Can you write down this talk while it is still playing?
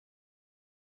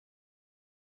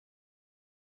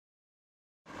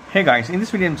Hey guys, in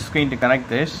this video I'm just going to connect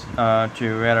this to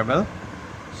wearable.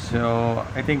 So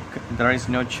I think there is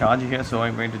no charge here, so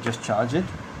I'm going to just charge it.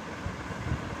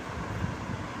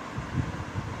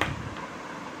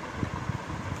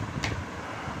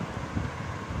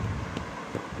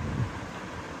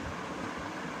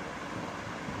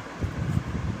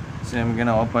 So I'm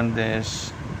gonna open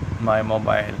this my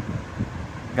mobile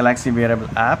Galaxy wearable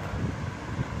app.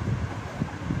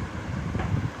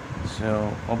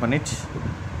 So open it,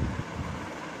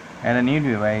 add a new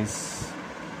device,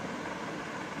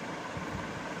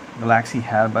 Galaxy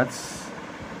Airbuds.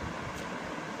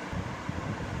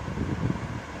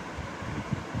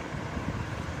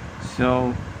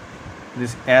 So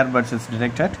this Airbuds is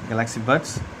detected, Galaxy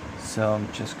Buds. So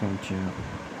I'm just going to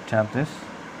tap this.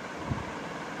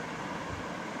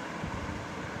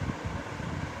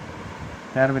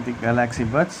 Pair with the Galaxy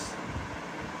Buds.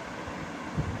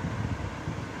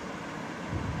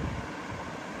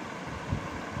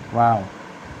 Wow.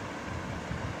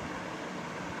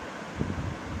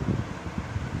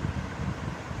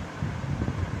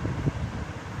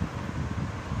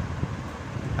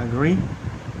 Agree.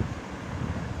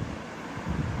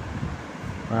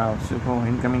 Wow, super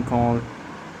incoming call.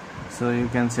 So you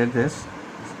can set this.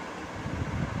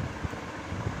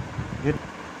 Good.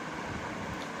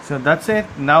 So that's it.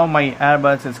 Now my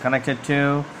Airbuds is connected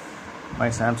to my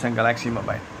Samsung Galaxy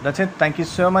mobile. That's it. Thank you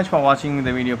so much for watching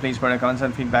the video. Please put a comments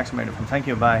and feedbacks. Thank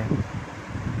you. Bye.